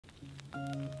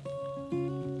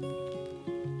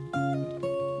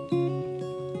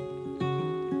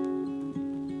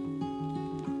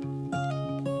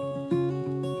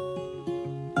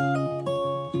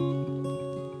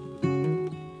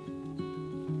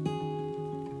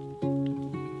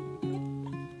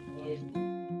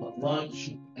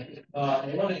lunch.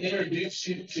 I want to introduce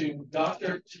you to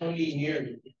Dr. Tony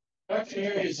Neri. Dr.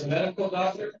 Neri is a medical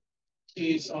doctor.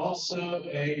 He's also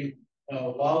a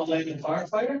wildlife and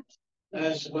firefighter,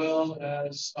 as well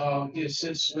as he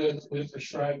assists with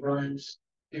prescribed burns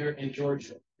here in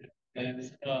Georgia.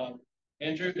 And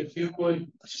Andrew, if you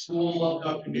would spool up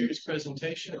Dr. Neri's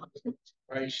presentation,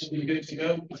 right, should be good to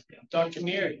go. Dr.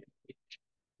 Neri.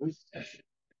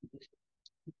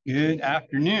 Good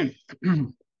afternoon.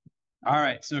 All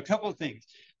right, so a couple of things.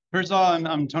 First of all,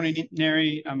 I'm Tony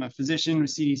Neri. I'm a physician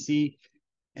with CDC,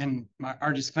 and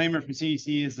our disclaimer from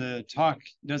CDC is the talk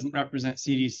doesn't represent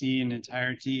CDC in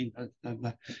entirety.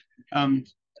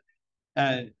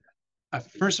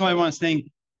 First of all, I want to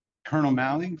thank Colonel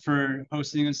Malley for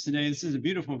hosting us today. This is a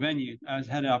beautiful venue. I've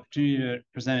had an opportunity to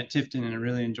present at Tifton, and I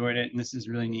really enjoyed it, and this is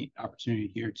a really neat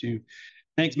opportunity here too.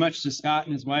 Thanks much to Scott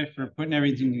and his wife for putting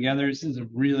everything together. This is a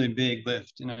really big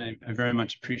lift, and I very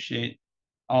much appreciate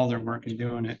all their work in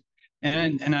doing it.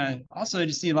 And also, I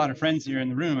just see a lot of friends here in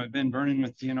the room. I've been burning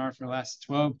with DNR for the last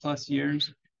 12 plus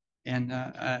years, and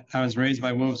I was raised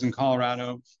by wolves in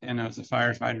Colorado, and I was a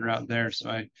firefighter out there. So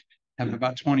I have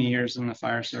about 20 years in the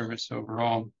fire service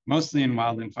overall, mostly in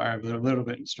wildland fire, but a little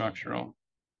bit in structural.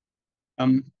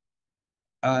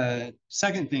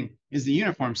 Second thing is the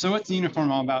uniform. So what's the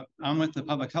uniform all about? I'm with the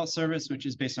Public Health Service, which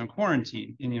is based on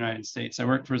quarantine in the United States. I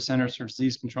work for the Centers for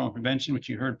Disease Control and Prevention, which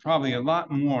you heard probably a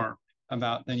lot more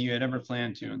about than you had ever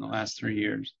planned to in the last 3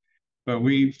 years. But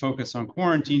we focus on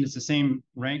quarantine. It's the same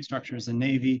rank structure as the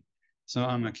Navy. So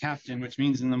I'm a captain, which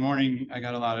means in the morning, I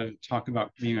got a lot of talk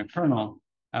about being a colonel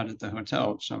out at the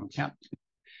hotel, so I'm a captain.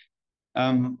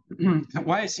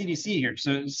 Why is CDC here?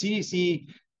 So CDC,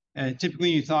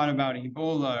 typically you thought about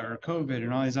Ebola or COVID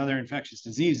and all these other infectious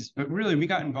diseases, but really we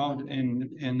got involved in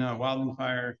wildland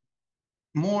fire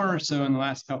more so in the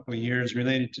last couple of years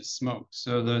related to smoke.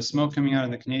 So the smoke coming out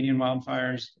of the Canadian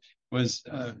wildfires was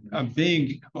a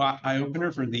big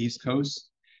eye-opener for the East Coast.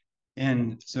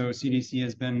 And so CDC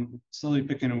has been slowly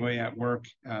picking away at work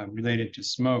related to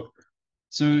smoke.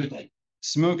 So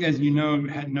smoke, as you know,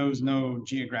 knows no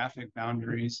geographic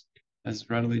boundaries, as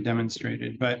readily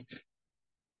demonstrated. But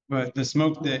the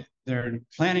smoke that they're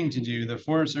planning to do, the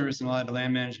Forest Service and a lot of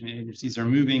land management agencies are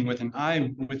moving with an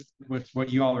eye with what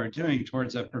you all are doing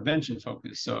towards a prevention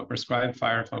focus, so a prescribed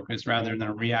fire focus rather than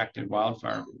a reactive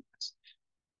wildfire focus.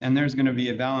 And there's going to be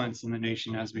a balance in the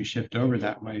nation as we shift over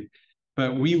that way.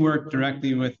 But we work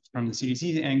directly from the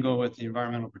CDC angle with the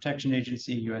Environmental Protection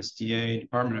Agency, USDA,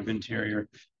 Department of Interior,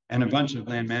 and a bunch of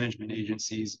land management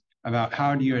agencies about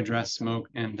how do you address smoke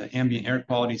and the ambient air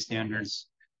quality standards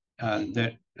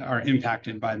that are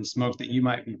impacted by the smoke that you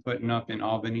might be putting up in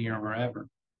Albany or wherever.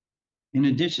 In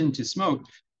addition to smoke,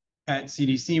 at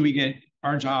CDC,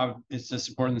 our job is to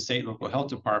support the state and local health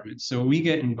departments. So we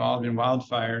get involved in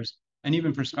wildfires and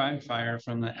even prescribed fire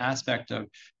from the aspect of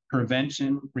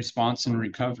prevention, response, and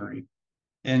recovery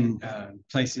in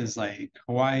places like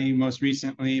Hawaii most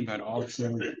recently, but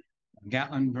also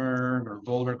Gatlinburg or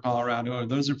Boulder, Colorado.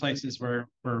 Those are places where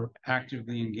we're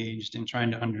actively engaged in trying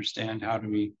to understand how do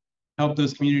we help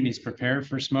those communities prepare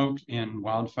for smoke and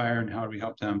wildfire, and how do we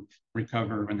help them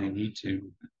recover when they need to.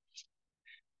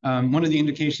 One of the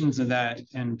indications of that,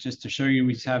 and just to show you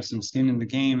we have some skin in the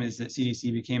game, is that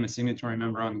CDC became a signatory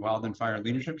member on the Wildland Fire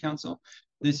Leadership Council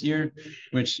this year,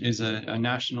 which is a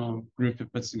national group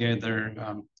that puts together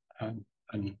a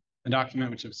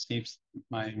document which escapes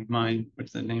my mind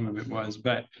what the name of it was,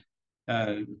 but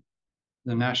the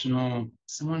national,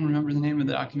 someone remember the name of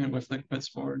the document Whifflick puts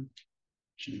forward?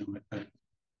 Should know it, but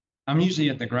I'm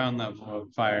usually at the ground level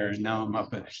of fire, and now I'm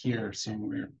up at here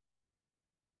somewhere.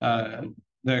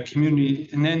 The community,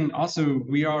 and then also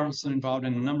we are also involved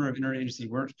in a number of interagency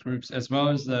work groups, as well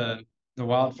as the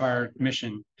Wildfire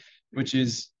Commission, which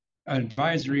is an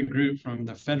advisory group from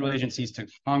the federal agencies to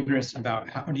Congress about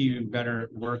how do you better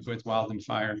work with wildland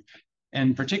fire.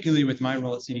 And particularly with my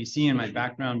role at CDC and my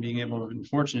background being able and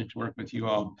fortunate to work with you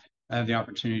all, I have the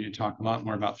opportunity to talk a lot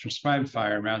more about prescribed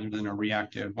fire rather than a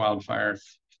reactive wildfire.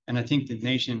 And I think the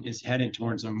nation is headed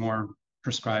towards a more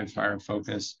prescribed fire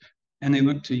focus. And they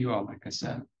look to you all, like I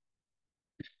said.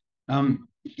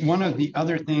 One of the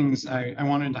other things I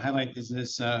wanted to highlight is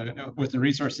this, with the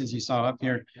resources you saw up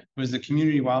here, was the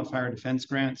community wildfire defense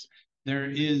grants.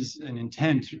 There is an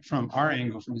intent from our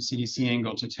angle, from the CDC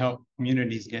angle, to help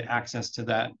communities get access to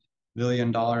that $1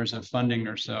 billion of funding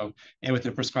or so, and with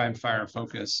a prescribed fire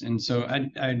focus. And so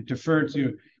I defer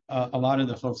to a lot of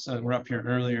the folks that were up here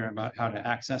earlier about how to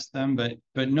access them, but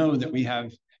know that we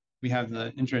have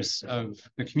the interests of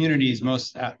the communities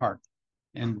most at heart,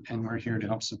 and we're here to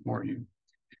help support you.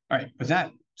 All right, with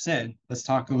that, said, let's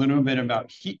talk a little bit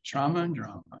about heat trauma and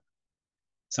drama.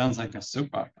 Sounds like a soap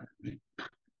opera.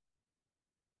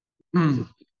 Mm.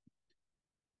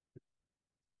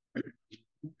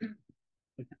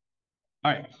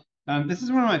 All right. This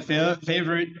is one of my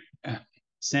favorite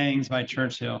sayings by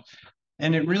Churchill.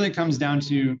 And it really comes down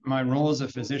to my role as a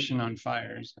physician on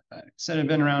fires. I said I've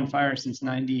been around fire since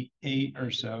 98 or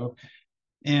so.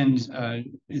 And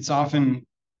it's often,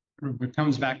 it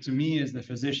comes back to me as the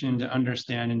physician to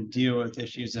understand and deal with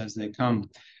issues as they come.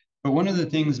 But one of the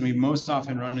things we most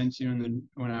often run into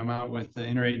when I'm out with the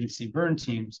interagency burn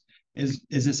teams is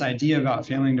this idea about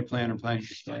failing to plan or planning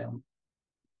to fail.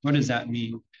 What does that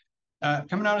mean?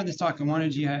 Coming out of this talk, I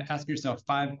wanted you to ask yourself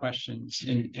 5 questions,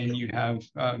 and you have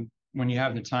when you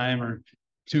have the time, or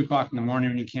 2 o'clock in the morning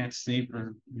when you can't sleep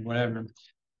or whatever.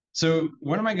 So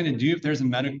what am I going to do if there's a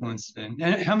medical incident?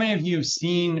 And how many of you have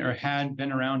seen or had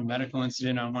been around a medical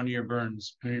incident on one of your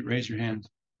burns? Raise your hand.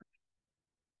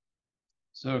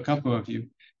 So a couple of you.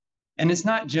 And it's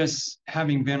not just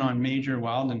having been on major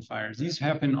wildland fires. These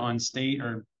happen on state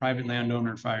or private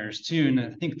landowner fires too. And I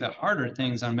think the harder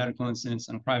things on medical incidents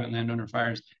on private landowner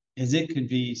fires is it could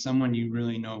be someone you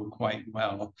really know quite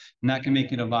well. And that can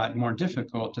make it a lot more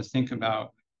difficult to think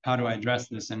about how do I address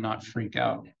this and not freak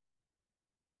out.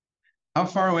 How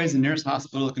far away is the nearest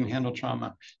hospital that can handle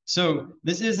trauma? So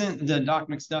this isn't the Doc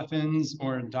McStuffins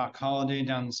or Doc Holliday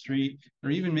down the street,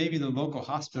 or even maybe the local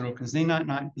hospital, because they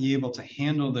not be able to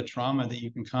handle the trauma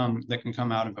that can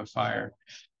come out of a fire.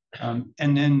 And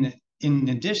then in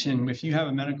addition, if you have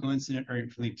a medical incident or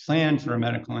you plan for a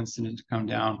medical incident to come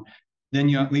down, then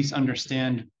you at least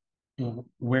understand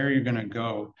where you're going to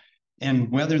go and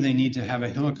whether they need to have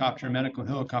a medical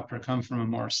helicopter come from a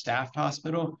more staffed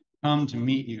hospital come to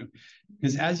meet you.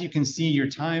 Because as you can see, your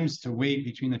times to wait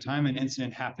between the time an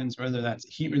incident happens, whether that's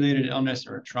a heat-related illness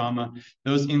or a trauma,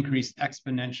 those increase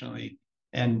exponentially.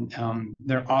 And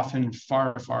they're often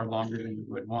far, far longer than you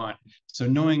would want. So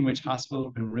knowing which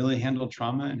hospital can really handle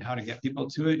trauma and how to get people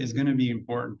to it is going to be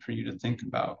important for you to think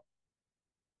about.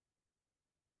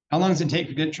 How long does it take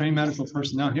to get trained medical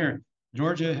personnel here?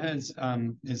 Georgia is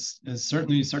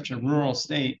certainly such a rural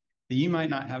state that you might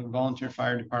not have a volunteer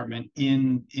fire department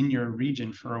in your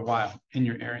region for a while, in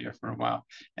your area for a while.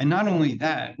 And not only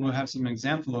that, we'll have some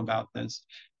example about this,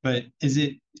 but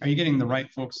are you getting the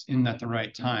right folks in at the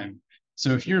right time?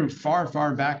 So if you're far,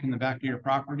 far back in the back of your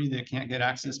property that can't get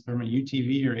access from a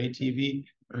UTV or ATV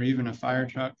or even a fire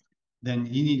truck, then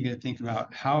you need to think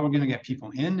about how we're going to get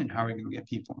people in and how we're going to get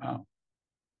people out.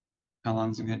 How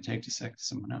long is it going to take to set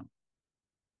someone up?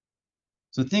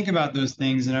 So think about those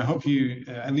things, and I hope you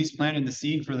at least planted the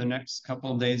seed for the next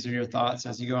couple of days of your thoughts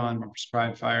as you go on with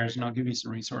prescribed fires, and I'll give you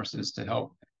some resources to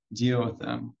help deal with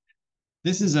them.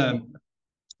 This is a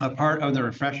part of the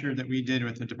refresher that we did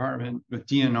with the department, with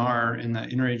DNR and the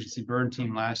interagency burn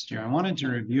team last year. I wanted to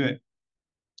review it.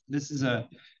 This is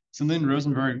so Lynn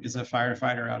Rosenberg is a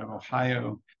firefighter out of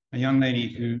Ohio, a young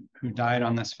lady who died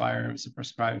on this fire. It was a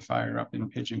prescribed fire up in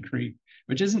Pigeon Creek,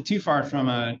 which isn't too far from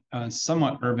a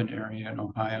somewhat urban area in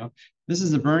Ohio. This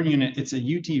is the burn unit. It's a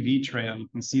UTV trail. You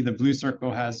can see the blue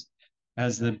circle has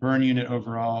the burn unit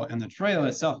overall, and the trail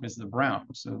itself is the brown.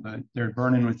 So they're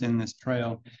burning within this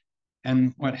trail.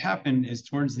 And what happened is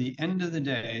towards the end of the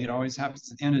day, it always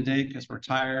happens at the end of the day because we're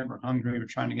tired, we're hungry, we're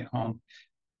trying to get home.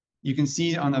 You can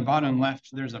see on the bottom left,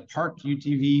 there's a parked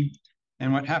UTV.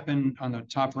 And what happened on the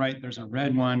top right, there's a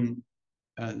red one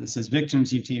that says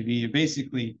victims UTV.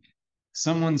 Basically,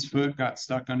 someone's foot got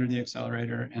stuck under the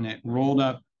accelerator and it rolled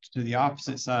up to the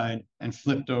opposite side and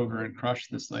flipped over and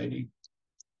crushed this lady.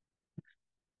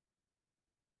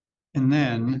 And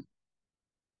then,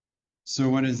 so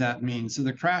what does that mean? So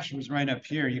the crash was right up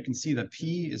here. You can see the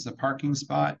P is the parking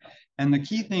spot. And the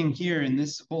key thing here in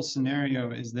this whole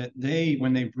scenario is that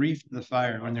when they briefed the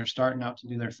fire, when they're starting out to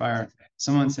do their fire,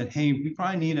 someone said, hey, we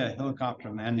probably need a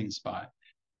helicopter landing spot.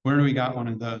 Where do we got one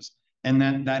of those? And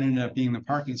then that ended up being the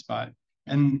parking spot.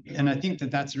 And I think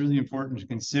that's really important to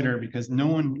consider because no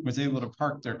one was able to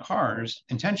park their cars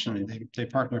intentionally. They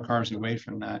parked their cars away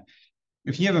from that.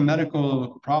 If you have a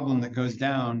medical problem that goes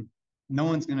down, no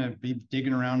one's going to be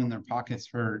digging around in their pockets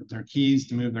for their keys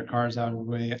to move their cars out of the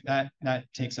way. That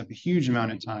takes up a huge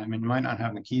amount of time and you might not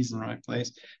have the keys in the right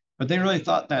place. But they really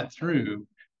thought that through.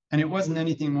 And it wasn't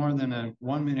anything more than a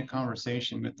 1-minute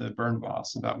conversation with the burn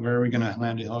boss about where are we going to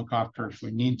land a helicopter if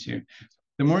we need to.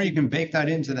 The more you can bake that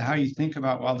into how you think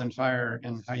about wildland fire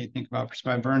and how you think about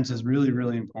prescribed burns is really,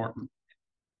 really important.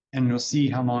 And you'll see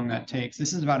how long that takes.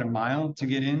 This is about a mile to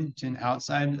get in to an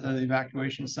outside of the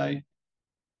evacuation site.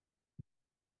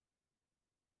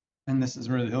 And this is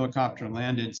where the helicopter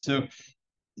landed. So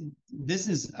this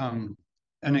is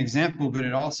an example, but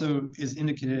it also is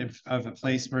indicative of a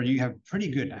place where you have pretty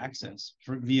good access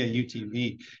via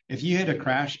UTV. If you hit a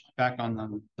crash back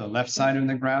on the left side of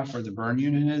the graph where the burn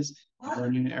unit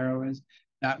arrow is,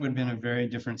 that would have been a very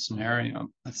different scenario.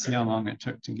 Let's see how long it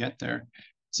took to get there.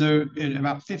 So in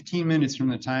about 15 minutes from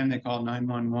the time they called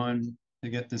 911 to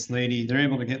get this lady, they're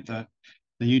able to get the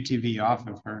UTV off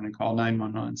of her and call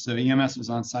 911. So EMS was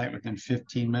on site within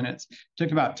 15 minutes. It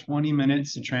took about 20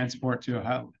 minutes to transport to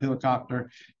a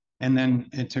helicopter. And then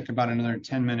it took about another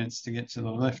 10 minutes to get to the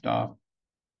liftoff.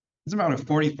 It's about a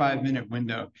 45-minute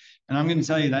window. And I'm going to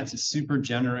tell you that's a super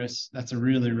generous, that's a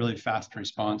really, really fast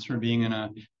response for being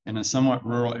in a somewhat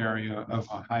rural area of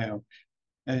Ohio.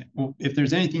 Well, if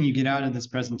there's anything you get out of this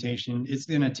presentation, it's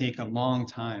going to take a long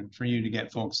time for you to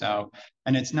get folks out.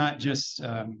 And it's not just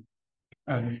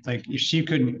like if she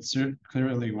couldn't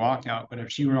clearly walk out, but if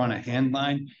she were on a hand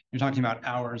line, you're talking about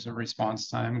hours of response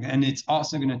time. And it's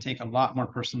also going to take a lot more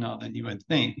personnel than you would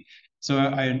think. So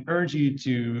I urge you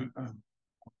to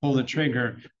pull the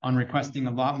trigger on requesting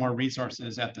a lot more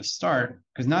resources at the start,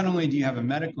 because not only do you have a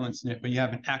medical incident, but you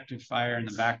have an active fire in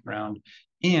the background.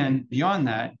 And beyond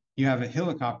that, you have a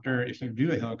helicopter, if you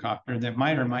do a helicopter, that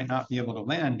might or might not be able to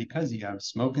land because you have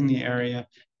smoke in the area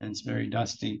and it's very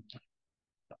dusty.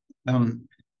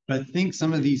 But think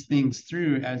some of these things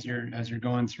through as you're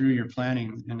going through your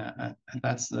planning, and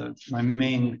that's my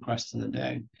main request of the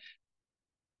day.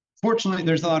 Fortunately,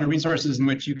 there's a lot of resources in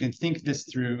which you can think this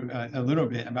through a little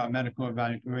bit about medical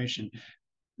evacuation.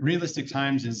 Realistic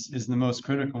times is the most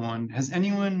critical one. Has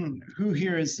anyone who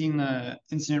here has seen the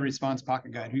incident response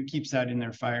pocket guide? Who keeps that in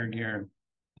their fire gear?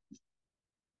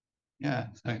 Yeah,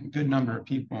 a good number of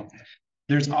people.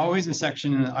 There's always a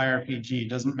section in the IRPG.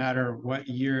 Doesn't matter what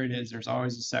year it is. There's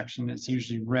always a section that's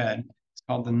usually red. It's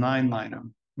called the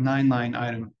 9-line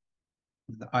item.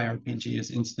 The IRPG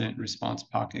is Incident Response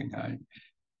Pocket Guide.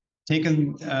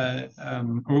 We'll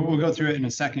go through it in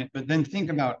a second, but then think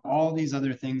about all these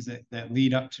other things that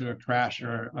lead up to a crash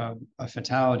or a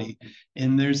fatality.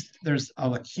 And there's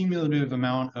a cumulative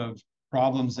amount of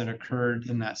problems that occurred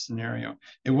in that scenario.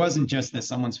 It wasn't just that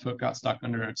someone's foot got stuck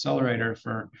under an accelerator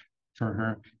for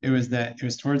her. It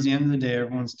was towards the end of the day,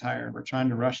 everyone's tired. We're trying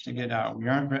to rush to get out. We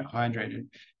aren't hydrated.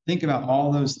 Think about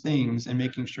all those things and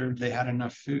making sure they had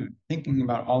enough food. Thinking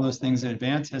about all those things in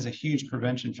advance has a huge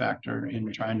prevention factor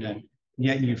in trying to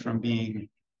get you from being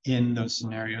in those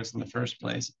scenarios in the first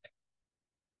place.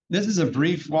 This is a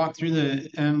brief walk through the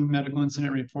medical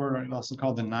incident report, also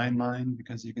called the 9-line,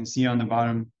 because you can see on the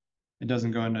bottom, it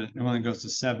only goes to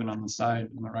 7 on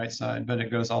the right side, but it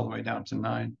goes all the way down to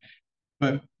 9.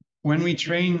 But when we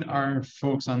train our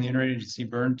folks on the interagency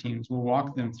burn teams, we'll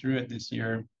walk them through it this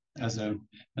year as a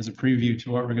preview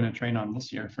to what we're going to train on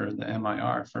this year for the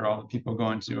MIR, for all the people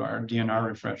going to our DNR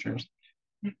refreshers.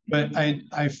 But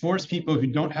I force people who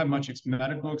don't have much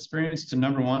medical experience to,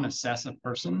 number one, assess a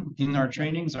person in our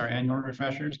trainings, our annual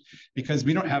refreshers, because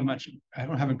I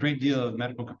don't have a great deal of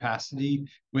medical capacity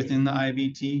within the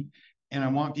IVT. And I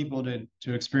want people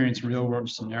to experience real world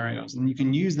scenarios. And you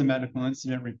can use the medical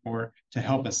incident report to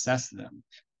help assess them.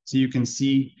 So you can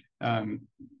see on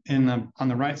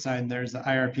the right side, there's the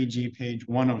IRPG page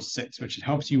 106, which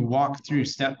helps you walk through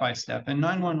step by step. And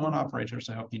 911 operators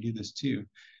will help you do this too.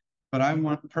 But I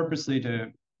want purposely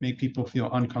to make people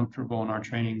feel uncomfortable in our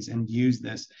trainings and use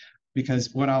this,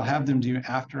 because what I'll have them do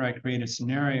after I create a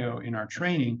scenario in our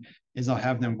training is I'll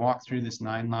have them walk through this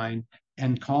 9-line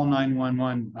and call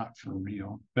 911, not for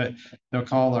real, but they'll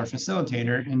call our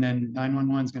facilitator, and then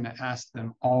 911 is going to ask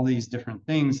them all these different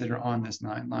things that are on this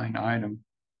 9-line item.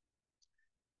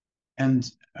 And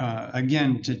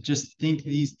again, to just think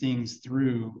these things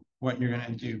through, what you're going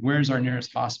to do. Where's our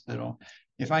nearest hospital?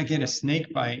 If I get a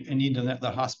snake bite, I need to let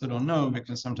the hospital know,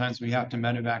 because sometimes we have to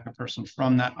medevac a person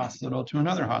from that hospital to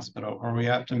another hospital, or we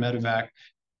have to medevac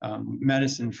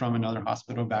medicine from another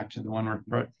hospital back to the one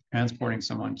we're transporting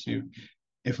someone to.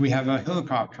 If we have a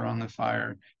helicopter on the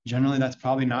fire, generally that's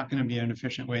probably not going to be an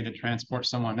efficient way to transport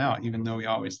someone out, even though we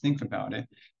always think about it,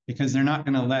 because they're not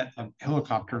going to let a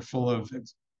helicopter full of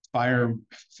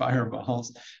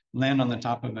fireballs land on the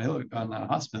top of on the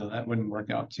hospital. That wouldn't work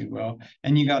out too well.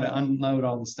 And you got to unload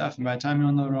all the stuff. And by the time you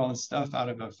unload all the stuff out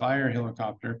of a fire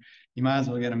helicopter, you might as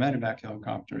well get a medevac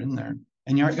helicopter in there.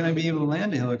 And you aren't going to be able to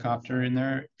land a helicopter in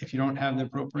there if you don't have the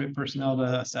appropriate personnel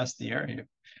to assess the area.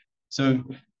 So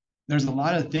there's a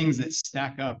lot of things that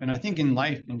stack up. And I think in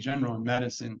life in general, in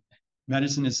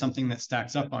medicine is something that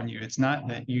stacks up on you. It's not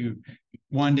that you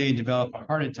one day develop a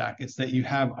heart attack. It's that you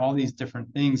have all these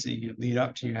different things that you lead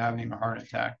up to you having a heart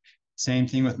attack. Same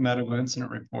thing with medical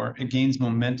incident report. It gains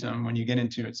momentum when you get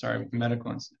into it, sorry, with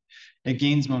medical incident. It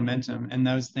gains momentum, and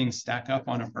those things stack up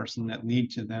on a person that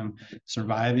lead to them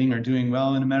surviving or doing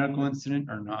well in a medical incident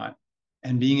or not.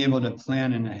 And being able to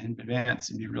plan in advance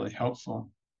would be really helpful.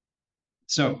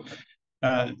 So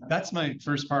that's my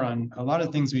first part on a lot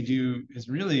of things we do is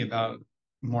really about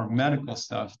more medical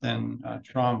stuff than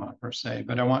trauma per se,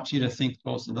 but I want you to think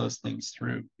both of those things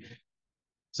through.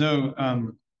 So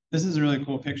this is a really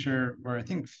cool picture where I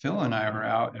think Phil and I were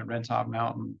out at Red Top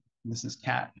Mountain. This is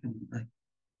Kat.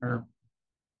 All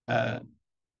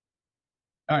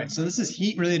right, so this is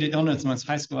heat-related illness amongst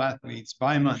high school athletes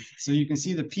by month. So you can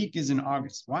see the peak is in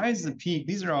August. Why is the peak?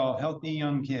 These are all healthy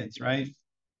young kids, right?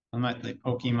 I might play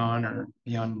Pokemon or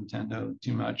be on Nintendo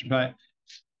too much, but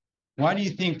why do you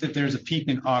think that there's a peak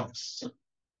in August?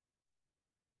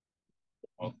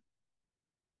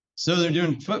 So they're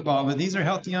doing football, but these are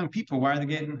healthy young people. Why are they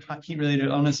getting heat-related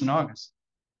illness in August?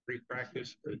 Free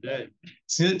practice for the day.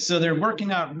 So they're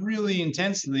working out really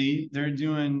intensely. They're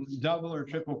doing double or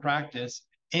triple practice,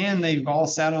 and they've all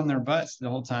sat on their butts the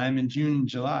whole time in June and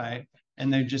July,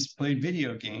 and they've just played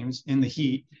video games in the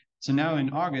heat. So now in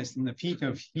August, in the peak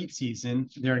of heat season,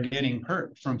 they're getting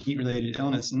hurt from heat-related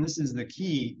illness. And this is the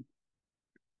key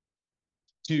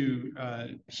to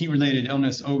heat-related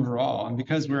illness overall. And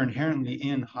because we're inherently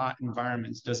in hot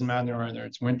environments, doesn't matter whether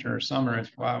it's winter or summer,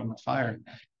 if we're out on the fire,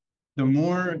 the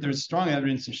more there's strong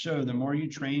evidence to show, the more you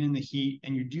train in the heat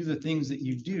and you do the things that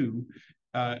you do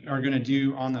are going to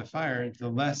do on the fire, the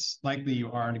less likely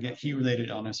you are to get heat-related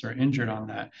illness or injured on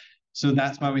that. So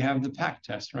that's why we have the pack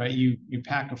test, right? You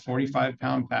pack a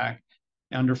 45-pound pack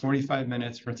under 45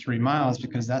 minutes for 3 miles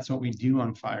because that's what we do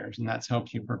on fires, and that's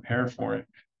helped you prepare for it.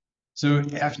 So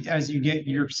as you get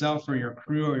yourself or your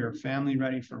crew or your family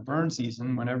ready for burn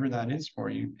season, whenever that is for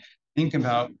you, think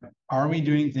about, are we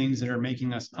doing things that are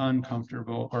making us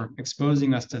uncomfortable or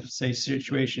exposing us to, say,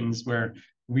 situations where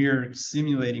we're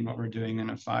simulating what we're doing in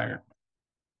a fire?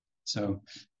 So,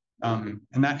 and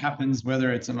that happens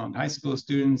whether it's among high school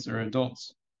students or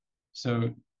adults.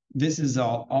 So this is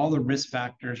all the risk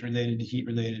factors related to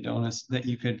heat-related illness that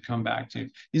you could come back to.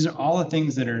 These are all the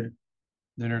things that are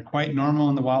quite normal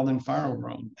in the wildland fire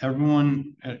world.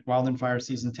 Everyone at wildland fire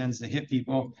season tends to hit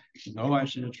people. Oh, I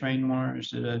should have trained more. I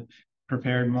should have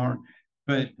prepared more.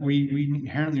 But we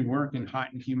inherently work in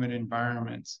hot and humid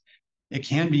environments. It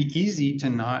can be easy to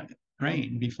not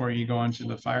train before you go into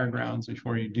the fire grounds,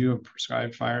 before you do a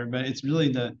prescribed fire, but it's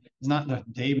really it's not the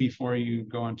day before you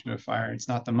go into a fire. It's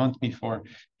not the month before.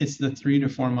 It's the 3 to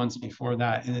 4 months before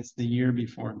that, and it's the year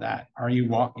before that. Are you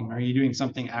walking? Are you doing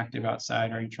something active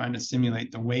outside? Are you trying to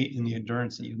simulate the weight and the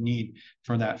endurance that you need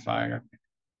for that fire?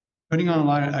 Putting on a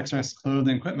lot of excess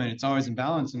clothing equipment, it's always a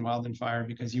balance in wildland fire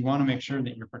because you want to make sure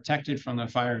that you're protected from the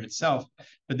fire itself,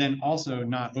 but then also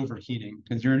not overheating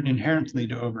because you're inherently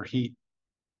to overheat.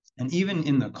 And even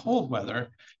in the cold weather,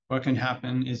 what can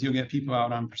happen is you'll get people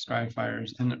out on prescribed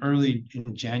fires in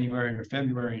January or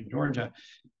February in Georgia,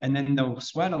 and then they'll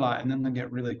sweat a lot, and then they'll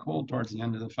get really cold towards the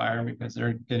end of the fire because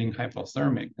they're getting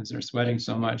hypothermic because they're sweating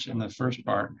so much in the first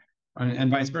part.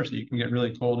 And vice versa, you can get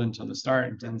really cold until the start,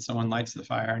 and then someone lights the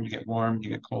fire and you get warm, and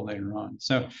you get cold later on.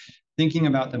 So thinking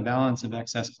about the balance of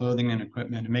excess clothing and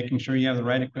equipment and making sure you have the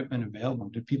right equipment available.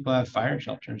 Do people have fire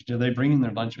shelters? Do they bring in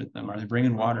their lunch with them? Are they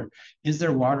bringing water? Is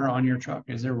there water on your truck?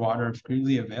 Is there water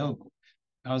freely available?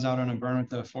 I was out on a burn with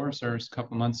the Forest Service a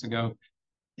couple months ago,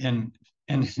 and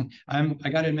I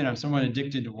got to admit, I'm somewhat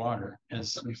addicted to water. And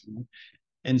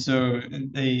so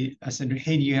I said,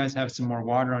 hey, do you guys have some more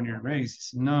water on your rigs? He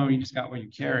said, no, you just got what you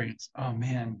carry. It's, oh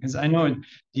man, because I know at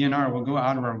DNR we'll go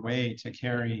out of our way to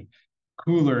carry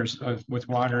coolers with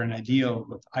water, and ideal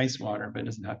with ice water, but it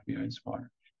doesn't have to be ice water,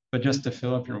 but just to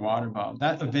fill up your water bottle.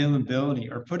 That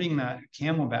availability, or putting that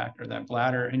camelback or that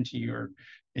bladder into your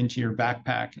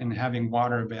backpack and having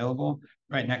water available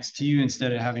right next to you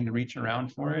instead of having to reach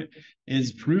around for it,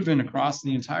 is proven across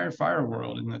the entire fire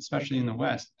world, and especially in the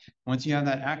West. Once you have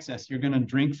that access, you're going to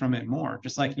drink from it more.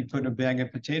 Just like you put a bag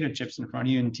of potato chips in front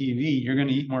of you in TV, you're going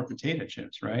to eat more potato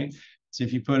chips, right? So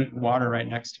if you put water right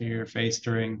next to your face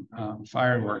during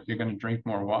firework, you're going to drink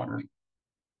more water.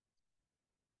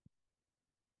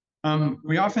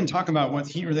 We often talk about what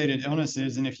heat-related illness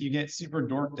is, and if you get super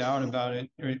dorked out about it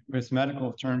with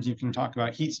medical terms, you can talk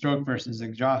about heat stroke versus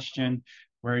exhaustion,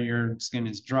 where your skin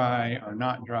is dry or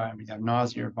not dry, we have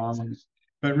nausea or vomiting.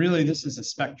 But really, this is a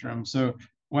spectrum. So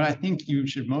what I think you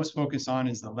should most focus on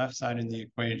is the left side of the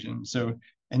equation. So,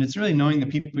 and it's really knowing the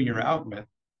people you're out with.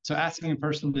 So asking a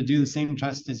person to do the same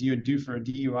test as you would do for a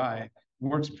DUI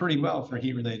works pretty well for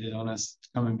heat-related illness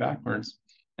coming backwards.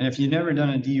 And if you've never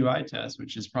done a DUI test,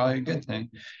 which is probably a good thing,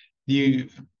 you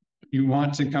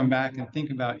want to come back and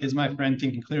think about, is my friend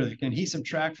thinking clearly? Can he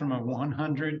subtract from a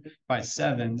 100 by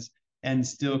sevens and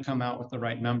still come out with the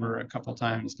right number a couple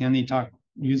times? Can he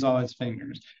use all his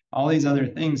fingers? All these other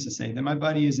things to say that my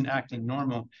buddy isn't acting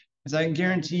normal. Because I can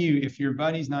guarantee you, if your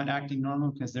buddy's not acting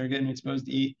normal because they're getting exposed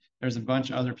to heat, there's a bunch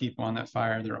of other people on that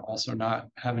fire that are also not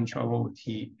having trouble with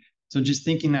heat. So just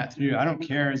thinking that through, I don't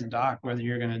care as a doc whether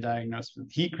you're going to diagnose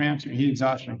with heat cramps or heat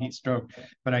exhaustion or heat stroke,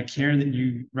 but I care that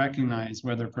you recognize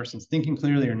whether a person's thinking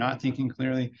clearly or not thinking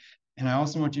clearly. And I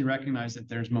also want you to recognize that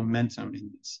there's momentum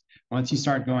in this. Once you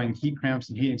start going heat cramps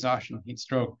and heat exhaustion, and heat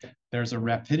stroke, there's a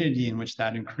rapidity in which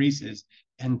that increases,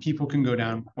 and people can go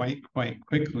down quite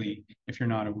quickly if you're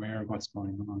not aware of what's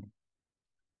going on.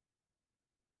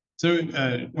 So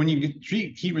when you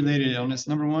treat heat-related illness,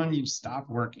 number one, you stop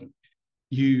working.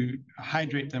 You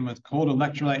hydrate them with cold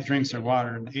electrolyte drinks or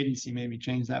water. And the agency maybe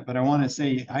changed that, but I want to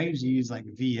say I usually use like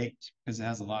V8 because it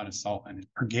has a lot of salt in it,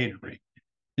 or Gatorade.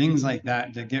 Things like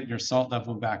that to get your salt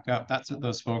level back up. That's what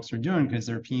those folks are doing because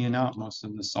they're peeing out most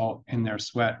of the salt in their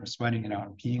sweat, or sweating it out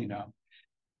or peeing it out.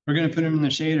 We're going to put them in the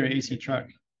shade or AC truck.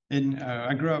 And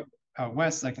I grew up out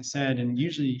west, like I said, and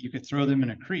usually you could throw them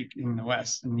in a creek in the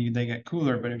west and they get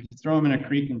cooler. But if you throw them in a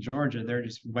creek in Georgia, they're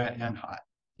just wet and hot.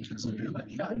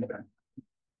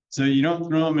 So you don't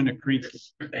throw them in a creek,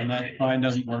 and that probably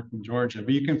doesn't work in Georgia,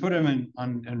 but you can put them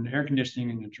on air conditioning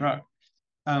in the truck.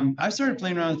 I started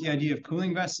playing around with the idea of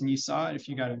cooling vests, and you saw it if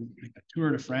you got a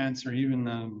Tour de France or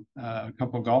even a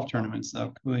couple of golf tournaments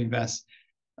of cooling vests.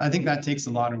 I think that takes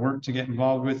a lot of work to get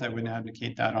involved with. I wouldn't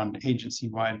advocate that on an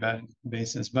agency-wide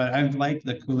basis, but I've liked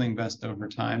the cooling vest over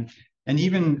time. And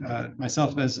even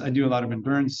myself, as I do a lot of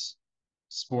endurance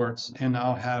sports, and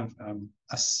I'll have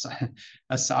a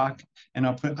sock and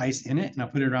I'll put ice in it and I'll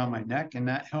put it around my neck, and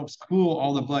that helps cool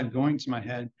all the blood going to my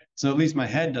head. So at least my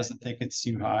head doesn't think it's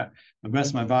too hot. The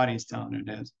rest of my body is telling it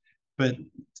is. But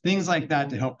things like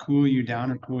that to help cool you down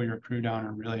or cool your crew down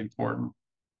are really important.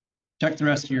 Check the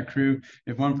rest of your crew.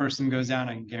 If one person goes down,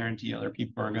 I can guarantee other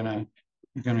people are gonna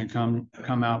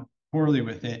come out poorly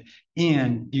with it,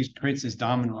 and it creates this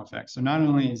domino effect. So not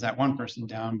only is that one person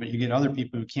down, but you get other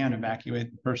people who can't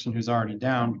evacuate the person who's already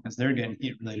down because they're getting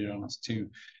heat-related illness too.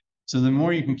 So the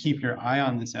more you can keep your eye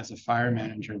on this as a fire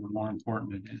manager, the more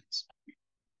important it is.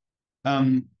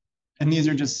 And these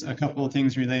are just a couple of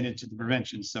things related to the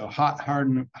prevention. So hot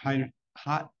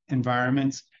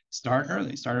environments, start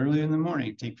early in the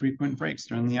morning, take frequent breaks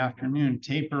during the afternoon,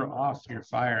 taper off your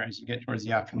fire as you get towards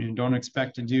the afternoon. Don't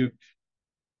expect to do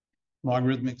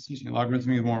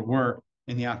logarithmically more work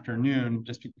in the afternoon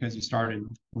just because you started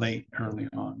late early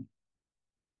on.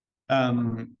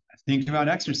 Think about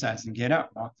exercise and get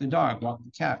out, walk the dog, walk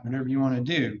the cat, whatever you want to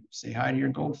do. Say hi to your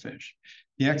goldfish.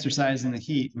 The exercise in the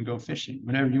heat and go fishing,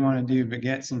 whatever you want to do, but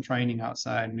get some training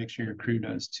outside. Make sure your crew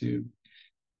does too.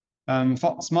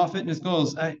 Small fitness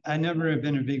goals. I never have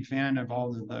been a big fan of all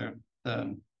of the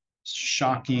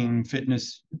shocking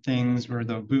fitness things where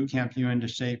they'll boot camp you into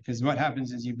shape, because what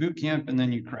happens is you boot camp and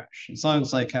then you crash. It's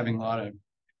almost like having a lot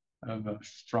of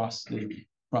frosted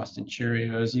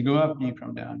Cheerios. You go up and you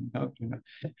come down.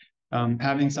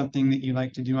 Having something that you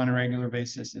like to do on a regular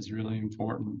basis is really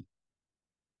important.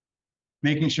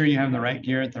 Making sure you have the right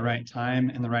gear at the right time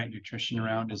and the right nutrition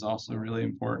around is also really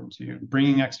important too.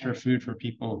 Bringing extra food for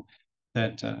people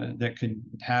that could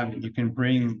have it. You can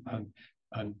bring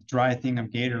a dry thing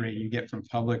of Gatorade you get from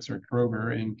Publix or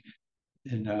Kroger and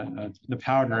the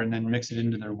powder, and then mix it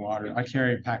into their water. I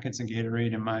carry packets of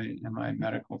Gatorade in my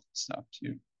medical stuff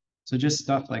too. So just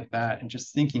stuff like that, and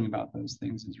just thinking about those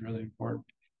things is really important.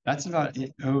 That's about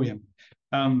it. Oh yeah.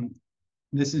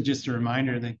 This is just a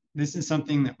reminder that this is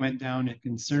something that went down. It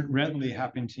can readily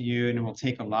happen to you, and it will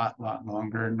take a lot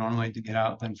longer normally to get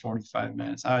out than 45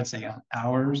 minutes. I would say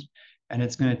hours, and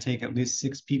it's going to take at least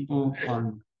 6 people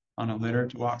on a litter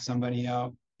to walk somebody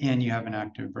out, and you have an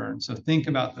active burn. So think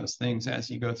about those things as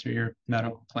you go through your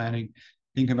medical planning.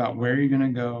 Think about where you're going to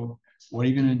go, what are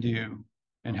you going to do,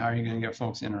 and how are you going to get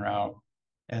folks in or out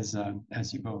as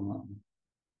you go along.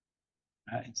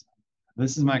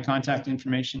 This is my contact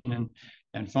information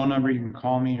and phone number. You can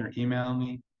call me or email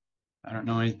me. I don't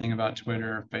know anything about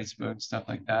Twitter or Facebook, stuff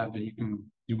like that, but you can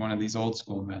do one of these old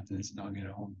school methods and I'll get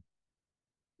it home.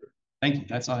 Thank you.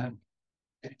 That's all I have.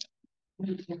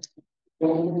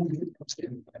 All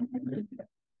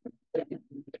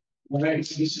right,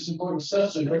 so this is important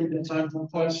stuff, so bring the time for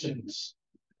questions.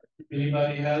 If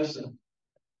anybody has them.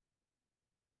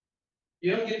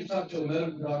 You don't get to talk to a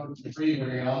medical doctor for free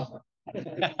very often.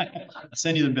 I'll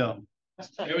send you the bill.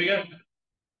 Here we go.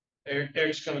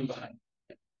 Eric's coming by.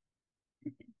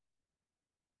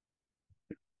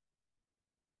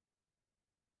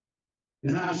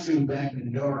 in high school back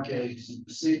in the dark ages of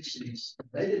the 60s,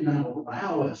 they did not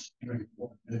allow us to drink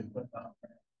water during football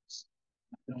practice.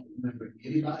 I don't remember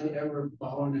anybody ever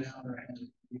falling out or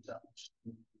having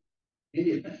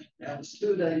any of that. That was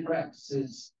 2-day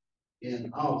practices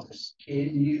in August.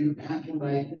 Can you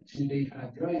acclimate to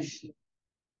dehydration?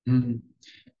 Mm-hmm.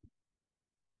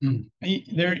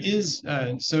 There is,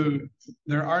 so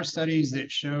there are studies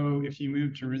that show if you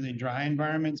move to really dry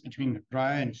environments, between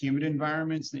dry and humid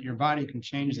environments, that your body can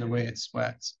change the way it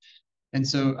sweats. And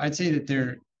so I'd say that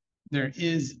there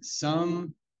is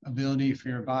some ability for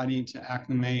your body to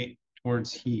acclimate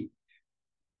towards heat.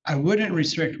 I wouldn't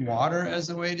restrict water as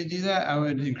a way to do that. I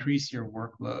would increase your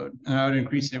workload, and I would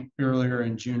increase it earlier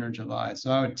in June or July.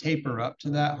 So I would taper up to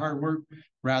that hard work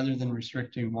rather than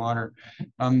restricting water.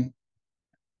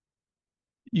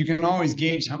 You can always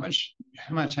gauge how much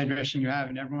hydration you have,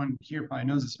 and everyone here probably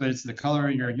knows this, but it's the color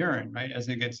of your urine, right? As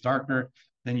it gets darker,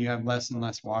 then you have less and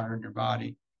less water in your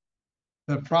body.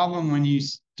 The problem when you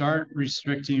start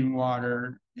restricting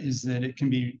water is that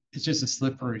it's just a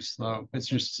slippery slope. It's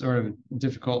just sort of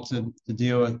difficult to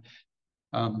deal with.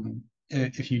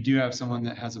 If you do have someone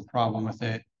that has a problem with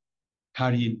it,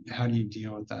 how do you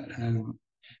deal with that? And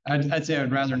I'd say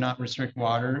I'd rather not restrict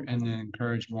water and then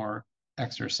encourage more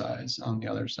exercise on the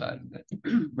other side of it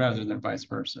rather than vice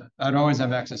versa. I'd always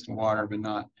have access to water, but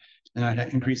not, and I'd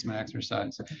increase my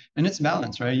exercise. And it's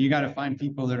balance, right? You got to find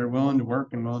people that are willing to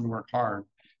work and willing to work hard.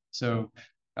 So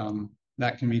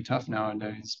that can be tough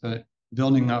nowadays, but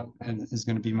building up is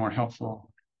going to be more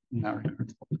helpful in that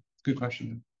regard. Good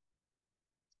question.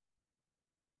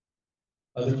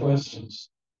 Other questions?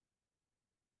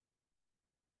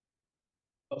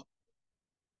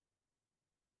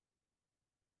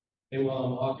 Hey, while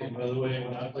I'm walking, by the way,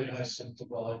 when I played high school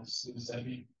football, it was that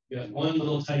you got one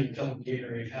little tiny cup of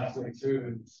Gatorade halfway through,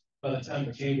 and by the time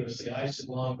it came to us, the ice had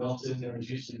long melted, and there was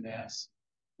usually mass.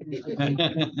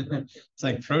 It's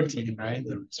like protein, right?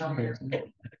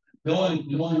 Going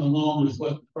along with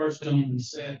what the first gentleman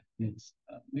said,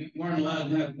 we weren't allowed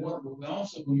to have water, but we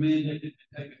also were mandated to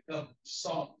take a couple of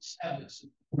salt tablets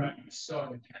right when we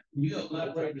started. Can you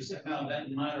elaborate as to how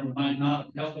that might or might not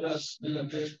have helped us?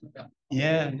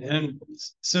 Yeah, and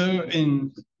so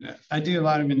I do a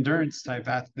lot of endurance type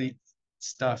athlete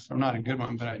stuff. I'm not a good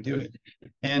one, but I do it.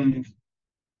 And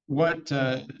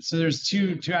so there's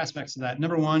two aspects of that.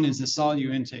 Number one is the salt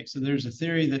you intake. So there's a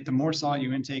theory that the more salt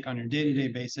you intake on your day-to-day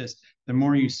basis, the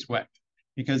more you sweat,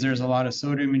 because there's a lot of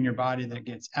sodium in your body that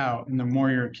gets out, and the more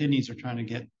your kidneys are trying to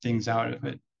get things out of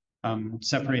it,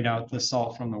 separate out the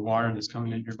salt from the water that's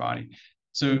coming into your body.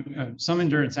 So some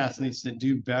endurance athletes that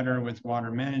do better with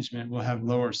water management will have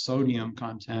lower sodium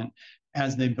content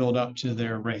as they build up to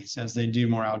their race, as they do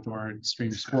more outdoor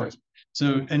extreme sports.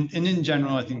 So, and in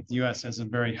general, I think the US has a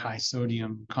very high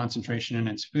sodium concentration in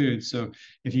its food. So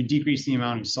if you decrease the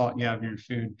amount of salt you have in your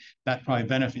food, that probably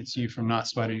benefits you from not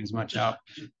sweating as much out.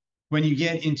 When you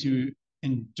get into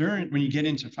when you get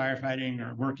into firefighting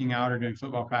or working out or doing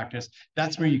football practice,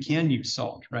 that's where you can use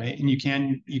salt, right? And you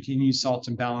can use salt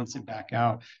to balance it back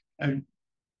out.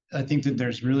 I think that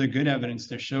there's really good evidence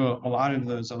to show a lot of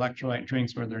those electrolyte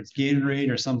drinks, whether it's Gatorade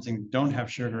or something that don't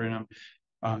have sugar in them,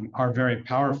 are very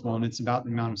powerful, and it's about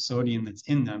the amount of sodium that's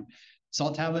in them.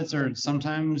 Salt tablets are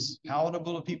sometimes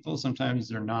palatable to people, sometimes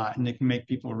they're not, and they can make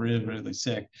people really, really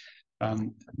sick.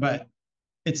 But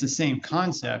it's the same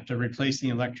concept of replacing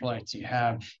the electrolytes you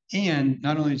have, and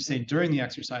not only to say during the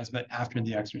exercise, but after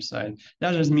the exercise.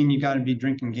 That doesn't mean you got to be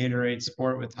drinking Gatorade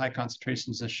Sport with high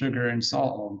concentrations of sugar and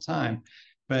salt all the time.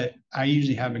 But I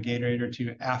usually have a Gatorade or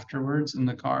two afterwards in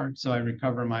the car, so I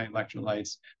recover my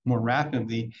electrolytes more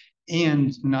rapidly.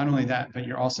 And not only that, but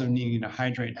you're also needing to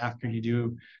hydrate after you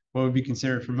do what would be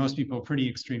considered for most people pretty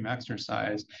extreme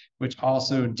exercise, which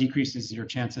also decreases your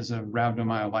chances of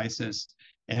rhabdomyolysis,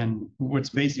 and what's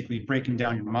basically breaking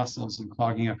down your muscles and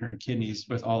clogging up your kidneys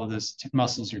with all of this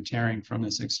muscles you're tearing from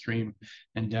this extreme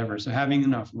endeavor. So having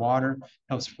enough water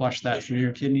helps flush that through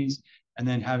your kidneys, and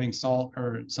then having salt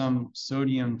or some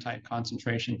sodium type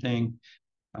concentration thing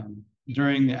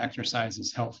during the exercise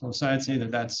is helpful. So I'd say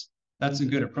that that's a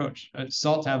good approach.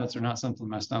 Salt tablets are not something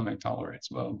my stomach tolerates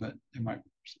well, but it might.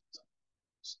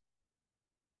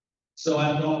 So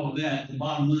after all of that, the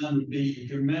bottom line would be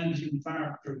if you're managing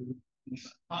fire crew on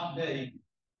a hot day,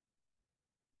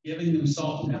 giving them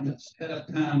salt tablets ahead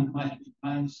of time might be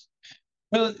nice.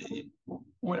 Well,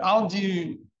 what I'll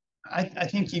do, I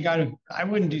think I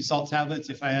wouldn't do salt tablets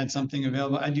if I had something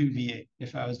available. I do V8,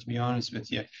 if I was to be honest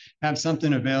with you. Have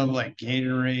something available like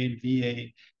Gatorade,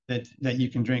 V8, that you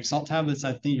can drink. Salt tablets,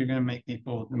 I think you're going to make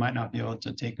people who might not be able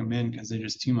to take them in because they're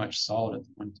just too much salt at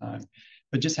one time.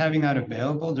 But just having that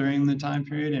available during the time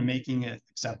period and making it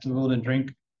acceptable to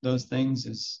drink those things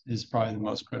is probably the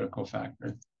most critical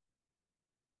factor.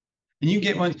 And you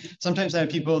get one, sometimes I have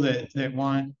people that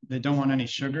don't want any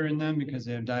sugar in them because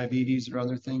they have diabetes or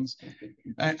other things.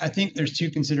 I think there's two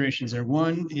considerations there.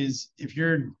 One is if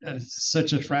you're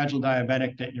such a fragile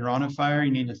diabetic that you're on a fire,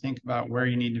 you need to think about where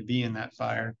you need to be in that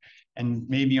fire, and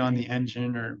maybe on the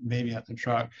engine or maybe at the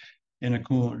truck in a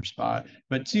cooler spot.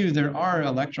 But two, there are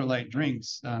electrolyte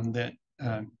drinks that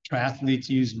triathletes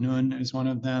use. Nun is one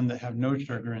of them that have no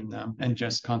sugar in them and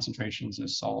just concentrations of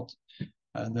salt.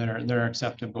 That are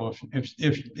acceptable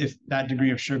if that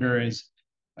degree of sugar is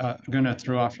going to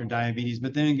throw off your diabetes.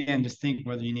 But then again, just think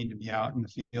whether you need to be out in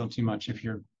the field too much if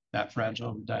you're that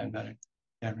fragile diabetic.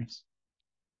 Everest.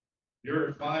 Your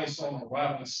advice on the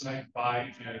rattlesnake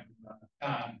bite and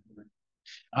time.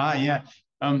 Yeah.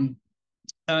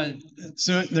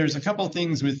 So there's a couple of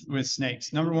things with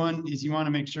snakes. Number one is you want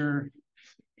to make sure.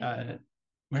 Where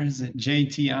is it?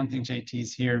 JT. I don't think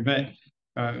JT's here, but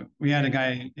we had a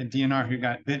guy at DNR who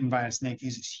got bitten by a snake.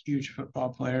 He's a huge football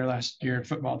player last year,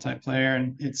 football type player,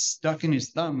 and it's stuck in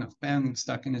his thumb. The fan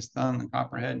stuck in his thumb, the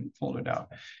copperhead, and pulled it out.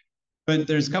 But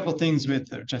there's a couple things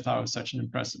with it, which I thought was such an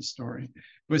impressive story.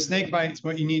 With snake bites,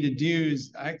 what you need to do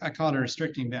is, I call it a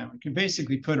restricting band. You can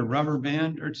basically put a rubber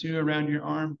band or two around your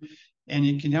arm, and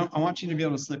you can. I want you to be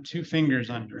able to slip 2 fingers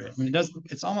under it. I mean,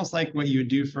 it's almost like what you would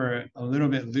do for a little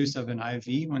bit loose of an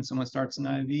IV when someone starts an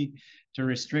IV, to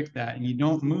restrict that, and you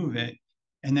don't move it.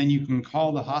 And then you can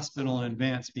call the hospital in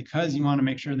advance because you want to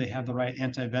make sure they have the right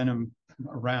antivenom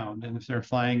around. And if they're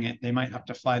flying it, they might have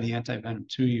to fly the antivenom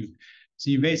to you. So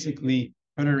you basically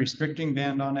put a restricting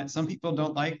band on it. Some people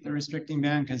don't like the restricting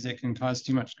band because it can cause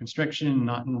too much constriction and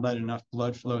not let enough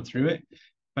blood flow through it.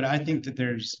 But I think that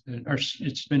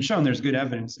it's been shown there's good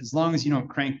evidence. As long as you don't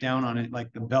crank down on it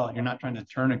like the belt, you're not trying to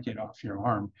tourniquet off your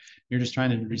arm. You're just trying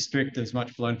to restrict as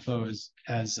much blood flow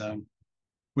as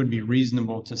would be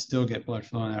reasonable to still get blood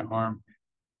flow in that arm.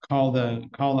 Call the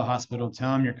hospital,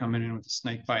 tell them you're coming in with a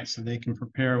snake bite so they can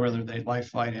prepare whether they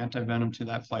life flight antivenom to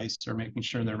that place or making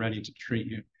sure they're ready to treat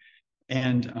you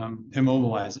and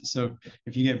immobilize it. So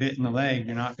if you get bit in the leg,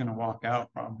 you're not going to walk out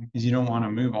probably because you don't want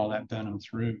to move all that venom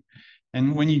through.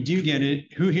 And when you do get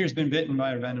it, who here's been bitten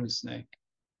by a venomous snake?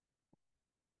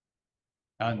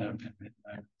 I've never been bitten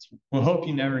by a We'll hope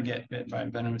you never get bit by a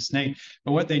venomous snake.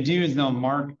 But what they do is they'll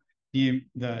mark the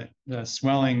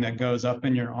swelling that goes up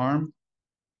in your arm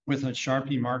with a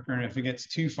Sharpie marker, and if it gets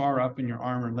too far up in your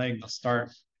arm or leg, they'll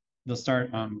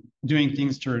start doing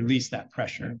things to release that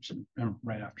pressure. So,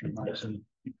 right after Mark's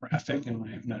graphic and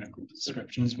my medical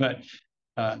descriptions, but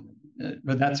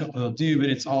that's what they'll do. But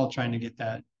it's all trying to get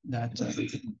the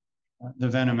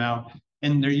venom out.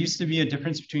 And there used to be a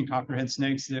difference between copperhead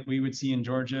snakes that we would see in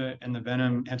Georgia and the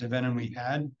antivenom we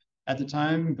had at the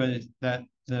time, but that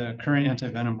the current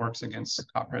antivenom works against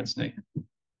copperhead snake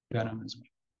venom as well.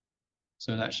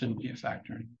 So that shouldn't be a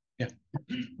factor. Yeah.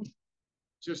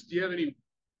 Just, do you have any,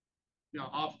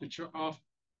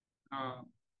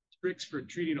 tricks for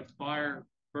treating a fire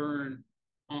burn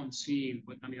on scene?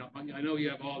 But I mean, I know you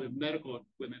have all the medical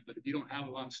equipment, but if you don't have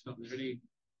a lot of stuff, is there any?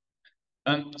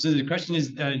 So the question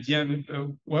is, do you have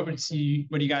what do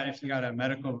you got if you got a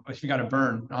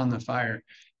burn on the fire?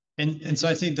 And so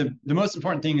I think the most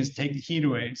important thing is take the heat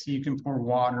away, so you can pour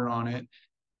water on it,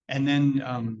 and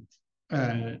then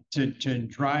to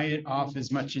dry it off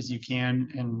as much as you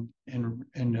can, and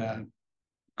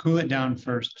cool it down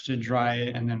first to dry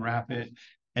it, and then wrap it.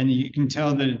 And you can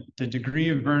tell the degree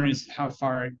of burn is how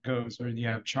far it goes, whether you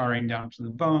have charring down to the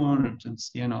bone or to the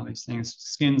skin, all these things.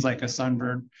 Skin's like a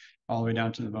sunburn, all the way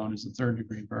down to the bone is a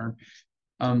 3rd-degree burn.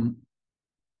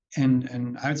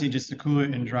 And I would say just to cool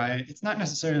it and dry it. It's not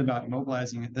necessarily about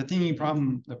immobilizing it. The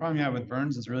problem you have with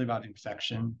burns is really about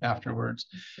infection afterwards.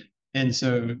 And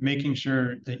so making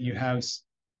sure that you have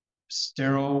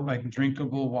sterile, like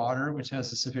drinkable water, which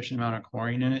has a sufficient amount of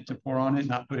chlorine in it to pour on it,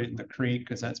 not put it in the creek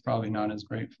because that's probably not as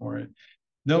great for it.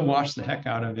 They'll wash the heck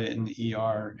out of it in the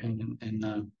ER and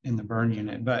in the burn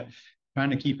unit, but trying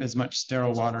to keep as much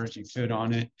sterile water as you could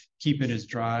on it, keep it as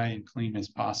dry and clean as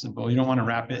possible. You don't want to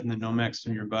wrap it in the Nomex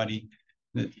from your buddy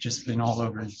that's just been all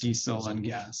over diesel and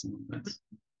gas.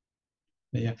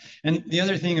 Yeah. And the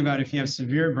other thing about if you have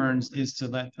severe burns is to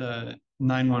let the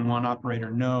 911 operator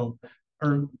know,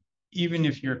 or even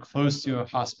if you're close to a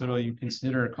hospital, you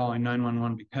consider calling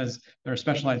 911 because there are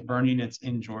specialized burn units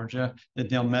in Georgia that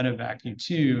they'll medevac you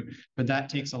to, but that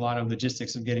takes a lot of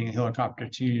logistics of getting a helicopter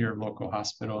to your local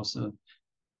hospital. So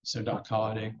Doc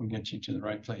Holliday can get you to the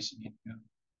right place you need to go.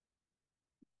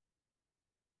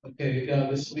 Okay,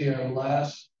 this will be our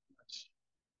last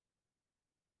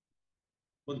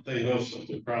One thing also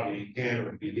to probably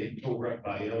encounter if you get tore up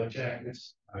by yellow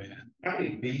jackets. Oh yeah. How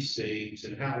many bee stings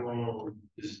and how long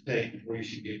does it take before you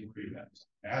should get worried about it?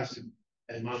 As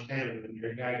in Montana, when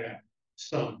your guy got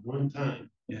stung one time.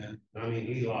 Yeah. I mean,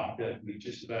 he locked up. We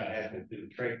just about had to do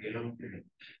a tracheotomy.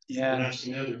 Yeah. And I've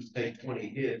seen others take 20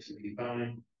 hits and be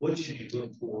fine. What should you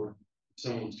look for if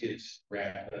someone gets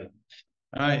wrapped up?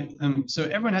 All right. So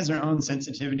everyone has their own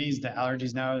sensitivities to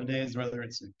allergies nowadays, whether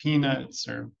it's peanuts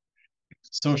or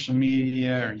social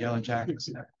media or yellow jackets.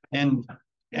 And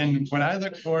what I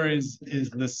look for is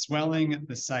the swelling at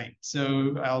the site.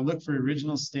 So I'll look for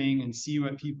original sting and see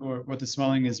what the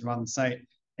swelling is around the site.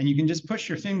 And you can just push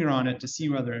your finger on it to see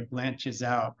whether it blanches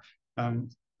out, whether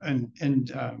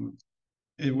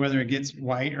it gets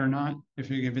white or not. If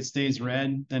it stays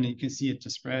red, then you can see it to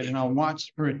spread. And I'll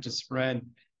watch for it to spread.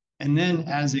 And then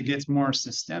as it gets more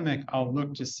systemic, I'll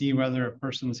look to see whether a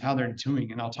person's how they're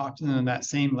doing. And I'll talk to them in that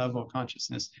same level of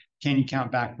consciousness. Can you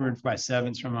count backwards by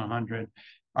sevens from 100?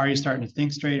 Are you starting to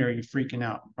think straight or are you freaking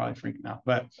out? Probably freaking out.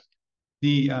 But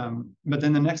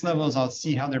then the next level is I'll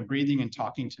see how they're breathing and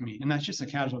talking to me. And that's just a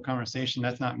casual conversation.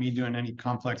 That's not me doing any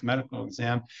complex medical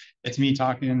exam. It's me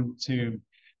talking to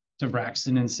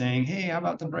Braxton and saying, hey, how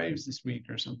about the Braves this week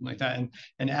or something like that.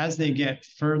 And as they get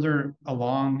further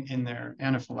along in their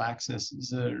anaphylaxis,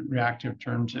 is a reactive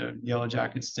term to yellow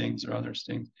jacket stings or other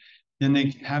stings, then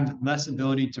they have less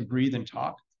ability to breathe and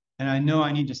talk. And I know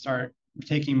I need to start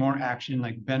taking more action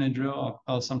like Benadryl.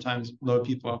 I'll sometimes load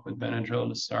people up with Benadryl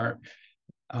to start.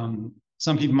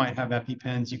 Some people might have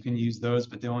EpiPens, you can use those,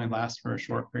 but they only last for a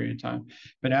short period of time.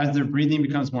 But as their breathing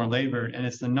becomes more labored, and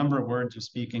it's the number of words you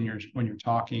speak when you're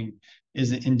talking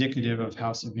is indicative of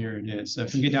how severe it is. So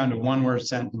if you get down to one-word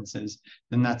sentences,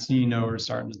 then that's when you know we're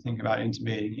starting to think about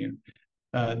intubating you.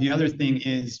 The other thing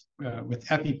is with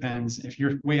EpiPens, if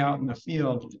you're way out in the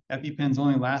field, EpiPens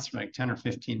only last for like 10 or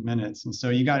 15 minutes. And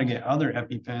so you got to get other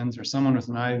EpiPens or someone with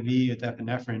an IV with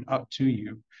epinephrine up to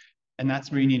you. And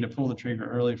that's where you need to pull the trigger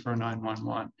early for a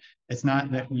 911. It's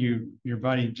not that your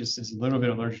body just is a little bit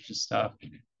allergic to stuff.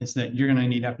 It's that you're going to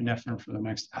need epinephrine for the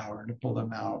next hour to pull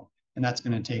them out. And that's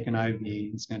going to take an IV.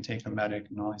 It's going to take a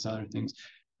medic and all these other things.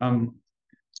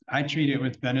 I treat it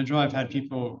with Benadryl. I've had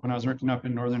people, when I was working up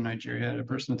in northern Nigeria, I had a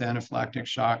person with anaphylactic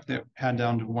shock that had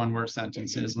down to one-word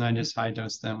sentences, and I just high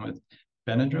dosed them with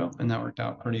Benadryl, and that worked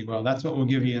out pretty well. That's what we'll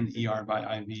give you in the ER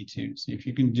by IV too. So if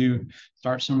you can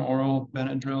start some oral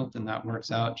Benadryl, then that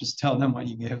works out. Just tell them what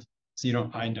you give so you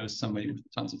don't high dose somebody with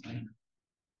tons of pain.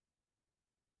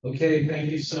 Okay,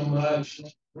 thank you so much.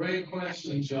 Great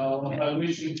questions, y'all. I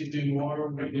wish we could do more.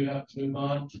 We do have to move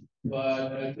on,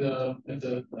 but at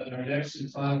our next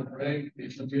and final break,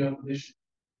 if you do have an issue,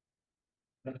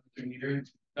 Dr.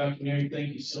 Neri,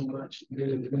 thank you so much.